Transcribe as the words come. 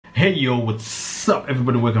Hey yo, what's up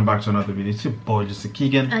everybody? Welcome back to another video. It's your boy Jesse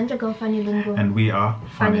Keegan and your girl Fanny Lungu. And we are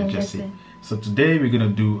Fanny and Jessy. So today we're gonna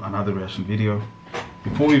do another reaction video.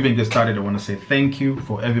 Before we even get started, I want to say thank you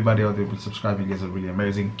for everybody out there who's subscribing. You guys are really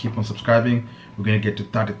amazing. Keep on subscribing. We're gonna get to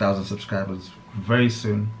 30,000 subscribers very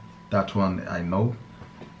soon. That one I know,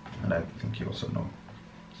 and I think you also know.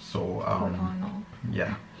 So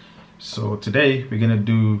yeah. So today we're gonna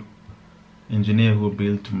do engineer who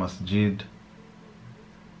built Masjid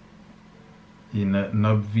in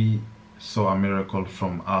Nabvi saw a miracle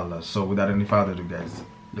from Allah. So without any further ado, guys,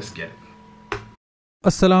 let's get it.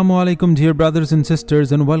 Assalamu alaikum, dear brothers and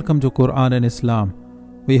sisters, and welcome to Quran and Islam.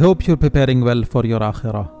 We hope you're preparing well for your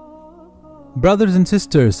akhirah. Brothers and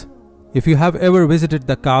sisters, if you have ever visited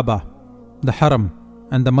the Kaaba, the Haram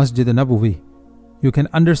and the Masjid Nabvi, you can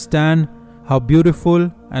understand how beautiful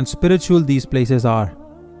and spiritual these places are.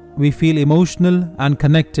 We feel emotional and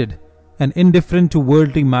connected and indifferent to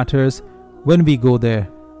worldly matters when we go there.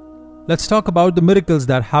 Let's talk about the miracles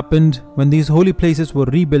that happened when these holy places were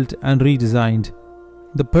rebuilt and redesigned.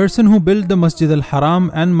 The person who built the Masjid al-Haram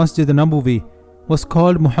and Masjid Nabvi was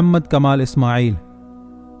called Muhammad Kamal Ismail.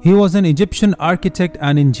 He was an Egyptian architect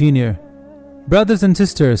and engineer. Brothers and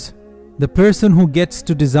sisters, the person who gets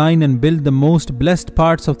to design and build the most blessed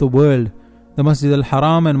parts of the world, the Masjid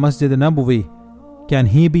al-Haram and Masjid Nabvi, can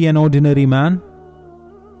he be an ordinary man?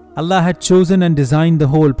 Allah had chosen and designed the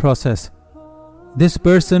whole process. This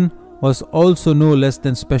person was also no less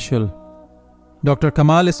than special. Dr.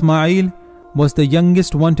 Kamal Ismail was the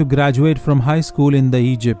youngest one to graduate from high school in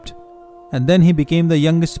Egypt, and then he became the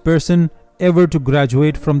youngest person ever to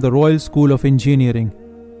graduate from the Royal School of Engineering.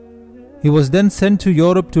 He was then sent to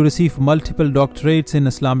Europe to receive multiple doctorates in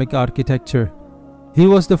Islamic architecture. He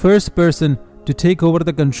was the first person to take over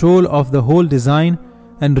the control of the whole design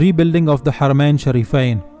and rebuilding of the Haramain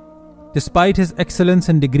Sharifain. Despite his excellence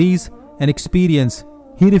and degrees and experience,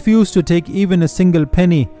 he refused to take even a single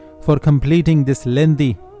penny for completing this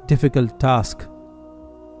lengthy, difficult task.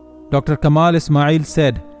 Dr. Kamal Ismail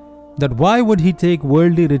said that why would he take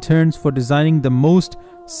worldly returns for designing the most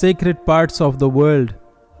sacred parts of the world?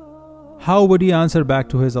 How would he answer back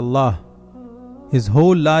to his Allah? His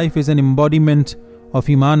whole life is an embodiment of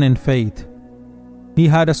Iman and faith. He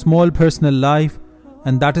had a small personal life,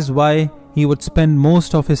 and that is why he would spend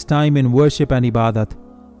most of his time in worship and ibadat.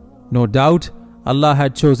 No doubt, Allah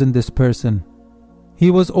had chosen this person. He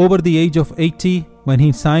was over the age of 80 when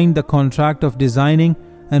he signed the contract of designing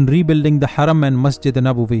and rebuilding the Haram and Masjid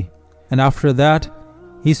Nabvi. And after that,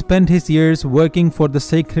 he spent his years working for the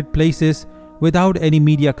sacred places without any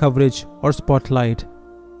media coverage or spotlight.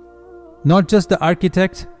 Not just the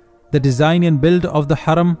architect, the design and build of the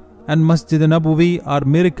Haram and Masjid Nabvi are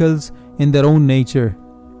miracles in their own nature.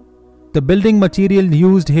 The building material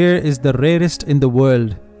used here is the rarest in the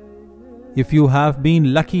world. If you have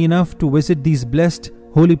been lucky enough to visit these blessed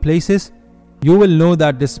holy places, you will know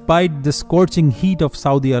that despite the scorching heat of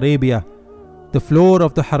Saudi Arabia, the floor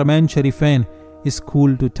of the Haramain Sharifain is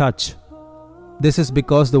cool to touch. This is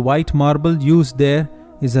because the white marble used there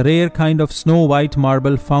is a rare kind of snow white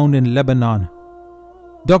marble found in Lebanon.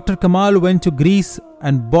 Dr. Kamal went to Greece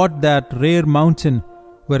and bought that rare mountain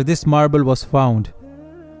where this marble was found.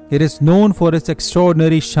 It is known for its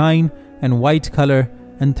extraordinary shine and white color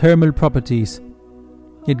and thermal properties.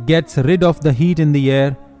 It gets rid of the heat in the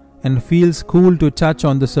air and feels cool to touch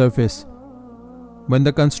on the surface. When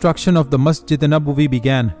the construction of the Masjid Nabvi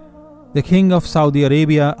began, the King of Saudi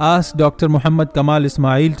Arabia asked Dr. Muhammad Kamal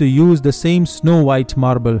Ismail to use the same snow white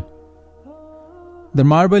marble. The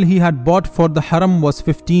marble he had bought for the Haram was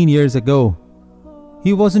 15 years ago.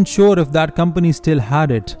 He wasn't sure if that company still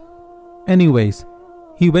had it. Anyways,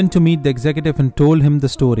 he went to meet the executive and told him the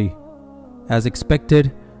story. As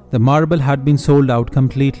expected, the marble had been sold out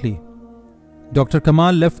completely. Dr.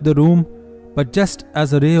 Kamal left the room, but just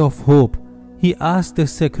as a ray of hope, he asked the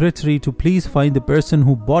secretary to please find the person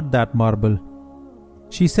who bought that marble.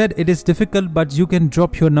 She said, "It is difficult, but you can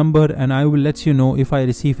drop your number and I will let you know if I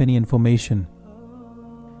receive any information."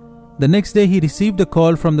 The next day he received a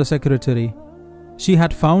call from the secretary. She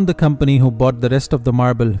had found the company who bought the rest of the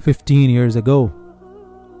marble 15 years ago.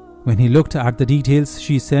 When he looked at the details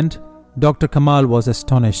she sent, Dr. Kamal was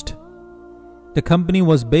astonished. The company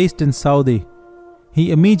was based in Saudi.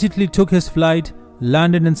 He immediately took his flight,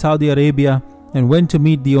 landed in Saudi Arabia, and went to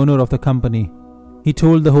meet the owner of the company. He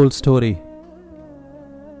told the whole story.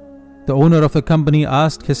 The owner of the company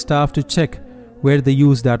asked his staff to check where they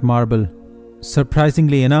used that marble.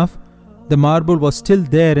 Surprisingly enough, the marble was still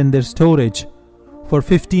there in their storage. For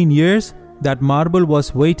 15 years, that marble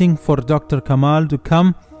was waiting for Dr. Kamal to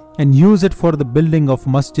come and use it for the building of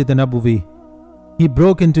Masjid Nabvi. He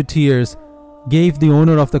broke into tears, gave the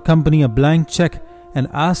owner of the company a blank check and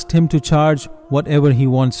asked him to charge whatever he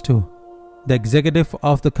wants to. The executive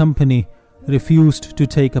of the company refused to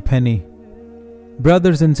take a penny.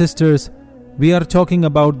 Brothers and sisters, we are talking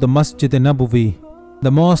about the Masjid Nabvi,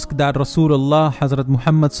 the mosque that Rasulullah Hazrat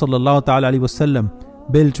Muhammad sallallahu alaihi wasallam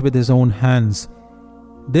built with his own hands.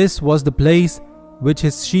 This was the place which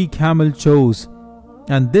his she-camel chose,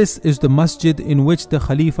 and this is the masjid in which the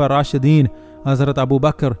Khalifa Rashidin Hazrat Abu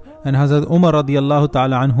Bakr and Hazrat Umar radiyallahu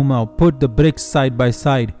ta'ala anhuma put the bricks side by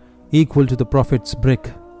side, equal to the Prophet's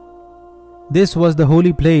brick. This was the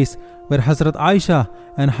holy place where Hazrat Aisha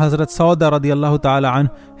and Hazrat s.a.w radiyallahu ta'ala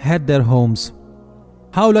an had their homes.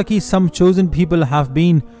 How lucky some chosen people have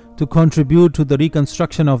been to contribute to the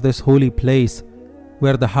reconstruction of this holy place,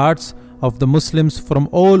 where the hearts of the Muslims from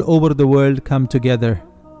all over the world come together,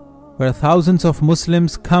 where thousands of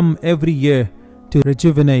Muslims come every year to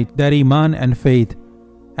rejuvenate their iman and faith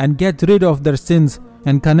and get rid of their sins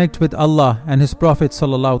and connect with Allah and His Prophet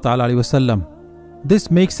sallallahu alaihi wasallam.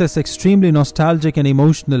 This makes us extremely nostalgic and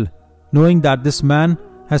emotional, knowing that this man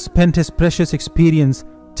has spent his precious experience,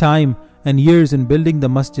 time and years in building the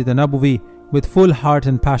Masjid Nabvi with full heart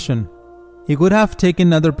and passion. He could have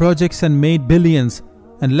taken other projects and made billions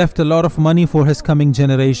and left a lot of money for his coming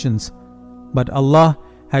generations. But Allah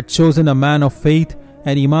had chosen a man of faith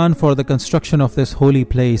and iman for the construction of this holy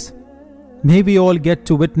place. May we all get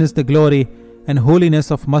to witness the glory and holiness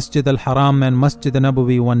of Masjid al-Haram and Masjid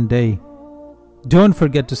Nabvi one day. Don't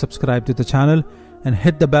forget to subscribe to the channel and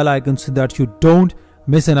hit the bell icon so that you don't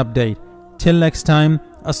miss an update. Till next time,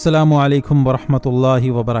 Assalamu alaikum wa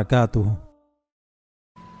rahmatullahi wa barakatuh.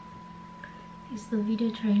 Is the video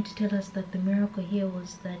trying to tell us that the miracle here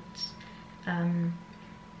was that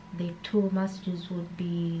the two masjids would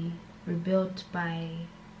be rebuilt by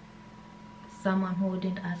someone who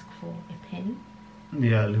didn't ask for a penny?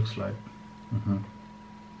 Yeah, it looks like.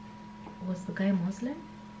 Was the guy Muslim?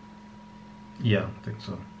 Yeah, I think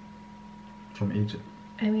so. From Egypt.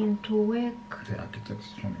 I mean, to work... The architects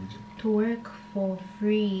from Egypt. To work for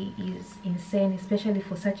free is insane, especially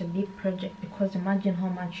for such a big project, because imagine how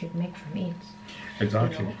much you'd make from it.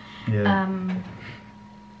 Exactly. You know? Yeah.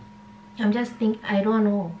 I'm just thinking, I don't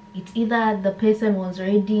know. It's either the person was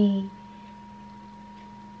already,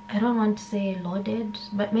 I don't want to say loaded,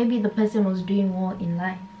 but maybe the person was doing more in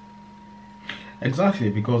life.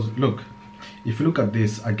 Exactly, because look, if you look at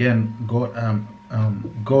this again,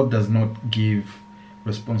 God does not give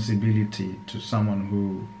responsibility to someone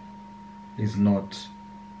who is not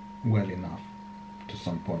well enough to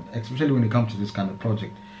some point, especially when it comes to this kind of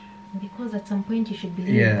project. Because at some point you should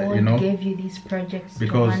believe God, you know, gave you these projects to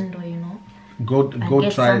handle, you know, God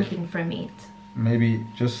get tried something from it. Maybe,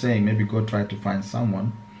 just saying, maybe God tried to find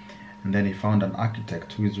someone, and then He found an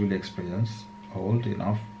architect who is really experienced, old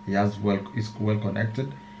enough, is well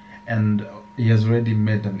connected, and he has already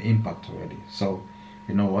made an impact already. So,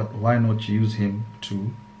 you know what? Why not use him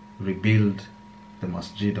to rebuild the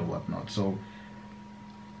masjid or whatnot? So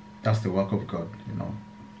that's the work of God, you know.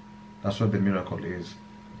 That's what the miracle is.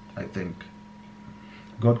 I think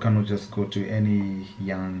God cannot just go to any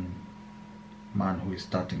young man who is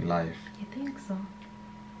starting life. You think so?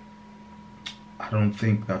 I don't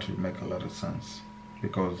think that would make a lot of sense,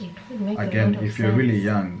 because It would make again, a lot of if you're sense. really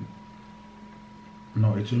young,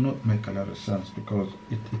 no, it will not make a lot of sense, because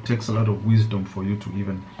it takes a lot of wisdom for you to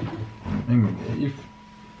even, I mean, if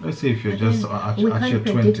let's say if you're just at we your can't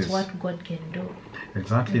predict 20s. what God can do.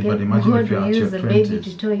 Exactly, Okay? but imagine God if you're will at your use a baby 20s.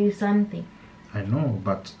 to tell you something. I know,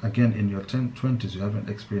 but again, in your 20s, you haven't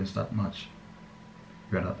experienced that much.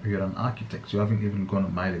 You're an architect. You haven't even gone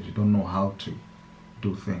on mileage. You don't know how to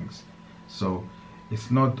do things. So it's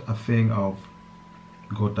not a thing of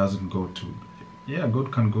God doesn't go to. Yeah,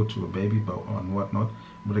 God can go to a baby, but and whatnot.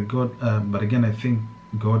 But but again, I think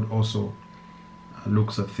God also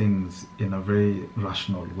looks at things in a very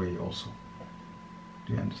rational way. Also,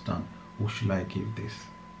 do you understand? Who should I give this?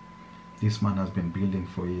 This man has been building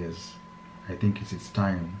for years. I think it's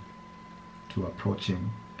time to approach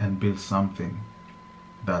him and build something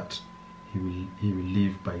that he will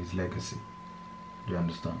live by his legacy. Do you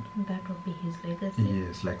understand? That will be his legacy.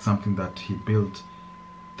 Yes, like something that he built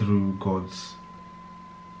through God's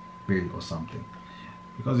will or something.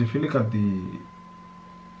 Because if you look at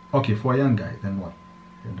okay, for a young guy, then what?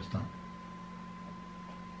 You understand?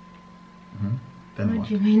 Then What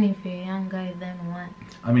do you mean if you're a young guy, then what?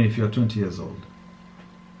 I mean, if you're 20 years old,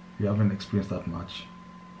 you haven't experienced that much,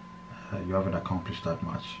 you haven't accomplished that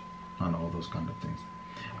much, and all those kind of things.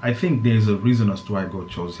 I think there's a reason as to why God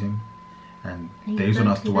chose him, and the reason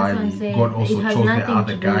as to why God also chose the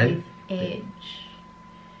other guy. Age.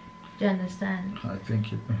 Do you understand? I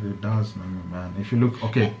think it does, man. If you look,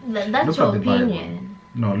 okay, that's look your at the Bible. opinion.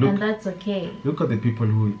 No, look, and that's okay. Look at the people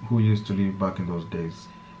who used to live back in those days.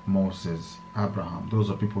 Moses, Abraham. Those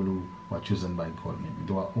are people who were chosen by God. Maybe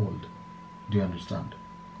they were old. Do you understand?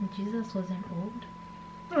 Jesus wasn't old.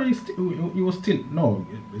 No, he was still no.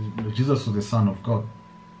 Jesus was the Son of God,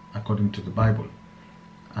 according to the Bible,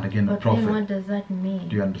 and again but the prophet. Then what does that mean?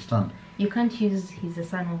 Do you understand? You can't use he's the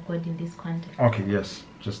Son of God in this context. Okay, yes,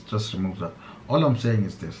 just remove that. All I'm saying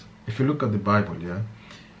is this: if you look at the Bible, yeah,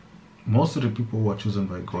 most of the people who were chosen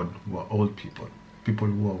by God were old people, people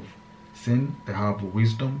who have sinned, they have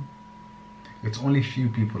wisdom. It's only few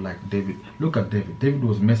people like David. Look at David. David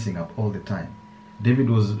was messing up all the time. David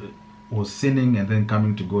was sinning and then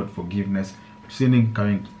coming to God forgiveness, sinning,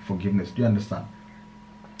 coming forgiveness. Do you understand?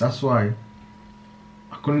 That's why,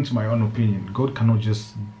 according to my own opinion, God cannot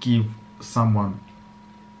just give someone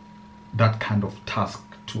that kind of task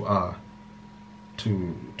to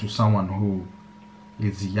someone who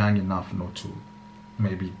is young enough not to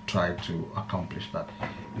maybe try to accomplish that,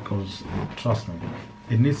 because trust me,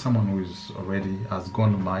 it needs someone who is already has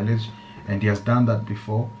gone the mileage and he has done that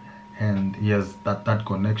before and he has that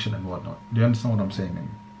connection and whatnot. Do you understand what I'm saying?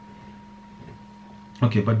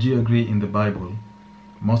 Okay, but do you agree in the Bible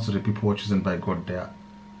most of the people who are chosen by God,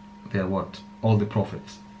 they are what? All the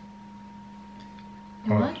prophets.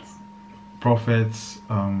 What? Prophets,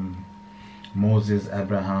 Moses,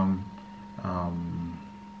 Abraham,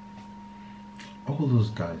 all those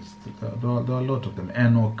guys, there are a lot of them.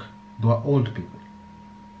 Enoch, they are old people.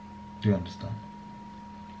 Do you understand?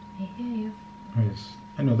 I hear you. Yes.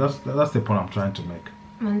 I know that's the point I'm trying to make.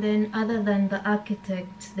 And then other than the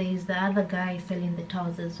architect, there is the other guy selling the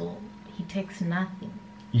tiles as well. He takes nothing.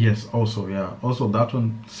 Yes, also, yeah. Also that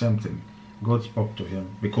one, same thing. God spoke to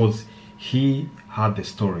him because he had the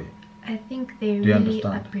story. I think they really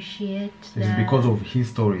appreciate that. It's because of his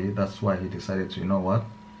story, that's why he decided to, you know what?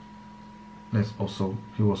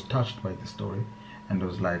 He was touched by the story and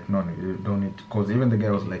was like, no, you don't need to, because even the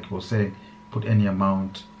guy was like, he was saying, put any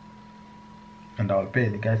amount and I'll pay.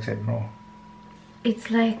 The guy said no.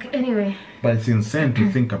 It's like, anyway. But it's insane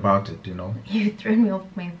to think about it, you know. You threw me off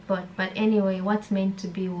my thought. But anyway, what's meant to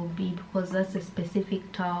be will be, because that's a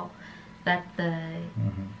specific towel that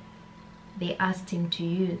they asked him to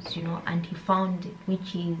use, you know, and he found it,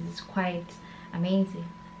 which is quite amazing.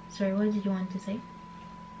 Sorry, what did you want to say?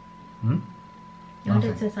 You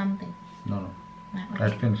wanted to say something? No. Okay.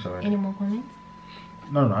 I finished already. Any more comments?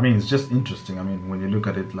 No, I mean, it's just interesting. I mean, when you look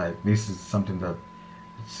at it, like, this is something that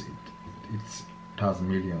it has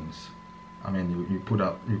millions. I mean, you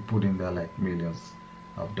put in there like millions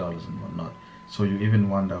of dollars and whatnot. So you even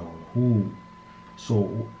wonder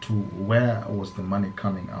where was the money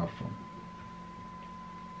coming out from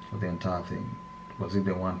for the entire thing? Was it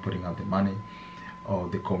the one putting out the money, or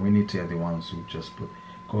the community are the ones who just put?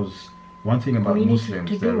 Because one thing about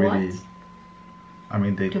Muslims, they're really, what? I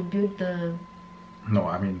mean, they to build the. No,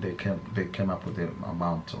 I mean they came up with the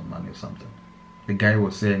amount of money or something. The guy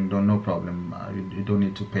was saying, no problem, you don't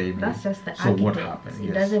need to pay me. That's just the so argument. What happened?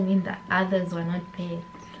 It doesn't mean that others were not paid.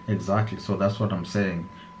 Exactly. So that's what I'm saying.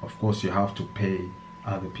 Of course, you have to pay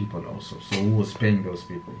other people also. So who was paying those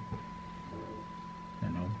people? You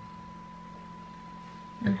know,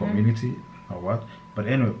 the community or what? But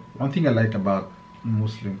anyway, one thing I like about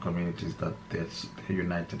Muslim communities that they're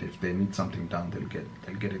united. If they need something done,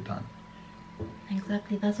 they'll get it done.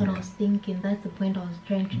 Exactly, that's what I was thinking. That's the point I was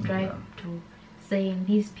trying to drive to, saying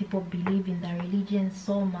these people believe in their religion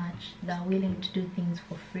so much they're willing to do things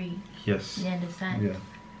for free. Yes. You understand?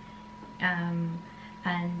 Yeah.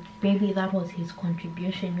 And maybe that was his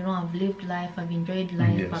contribution. You know, I've lived life, I've enjoyed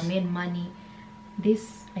life, yes. I've made money.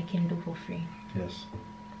 This I can do for free. Yes.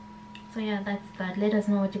 So yeah, that's that. Let us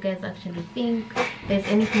know what you guys actually think. If there's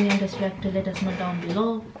anything you want us to react to, let us know down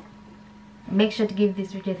below. Make sure to give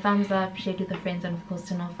this video a thumbs up, share it with your friends, and of course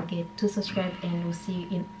do not forget to subscribe, and we'll see you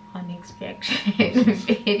in our next reaction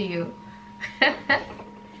video. What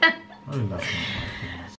are you laughing at?